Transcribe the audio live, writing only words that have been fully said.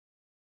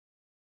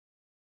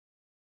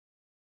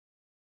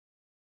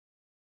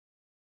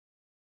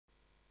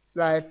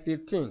Slide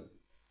 15.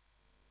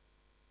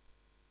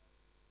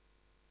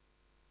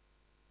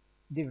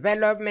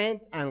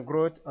 Development and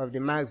growth of the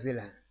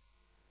maxilla.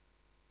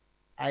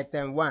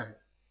 Item 1.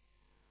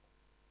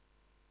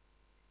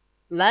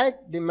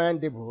 Like the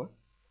mandible,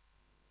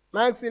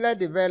 maxilla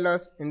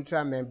develops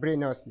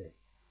intramembranously.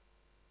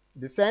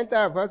 The center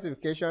of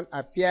ossification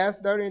appears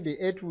during the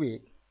 8th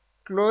week,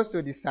 close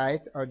to the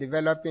site of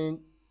developing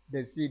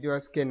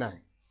deciduous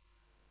canine.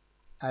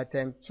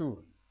 Item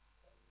 2.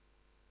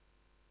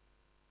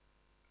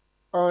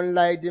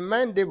 Unlike the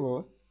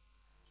mandible,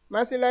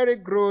 maxillary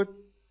growth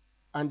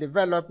and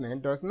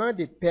development does not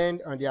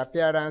depend on the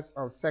appearance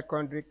of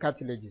secondary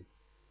cartilages,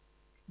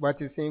 but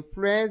is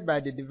influenced by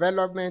the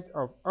development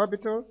of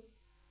orbital,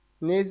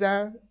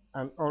 nasal,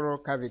 and oral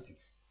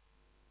cavities.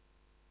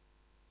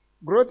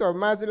 Growth of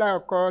maxilla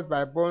occurs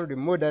by bone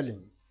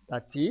remodeling,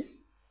 that is,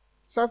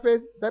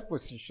 surface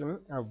deposition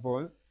of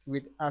bone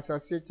with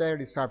associated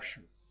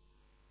resorption,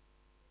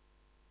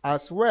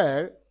 as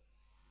well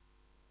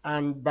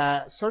and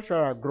by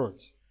sutural growth.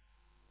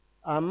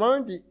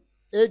 Among the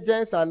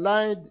agents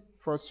aligned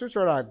for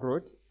sutural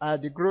growth are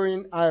the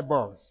growing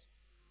eyeballs.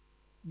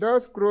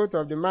 Thus, growth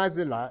of the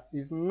maxilla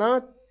is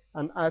not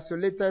an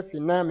isolated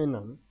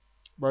phenomenon,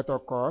 but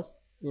occurs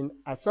in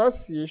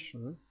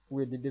association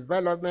with the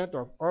development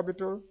of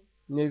orbital,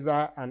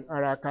 nasal, and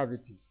oral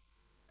cavities.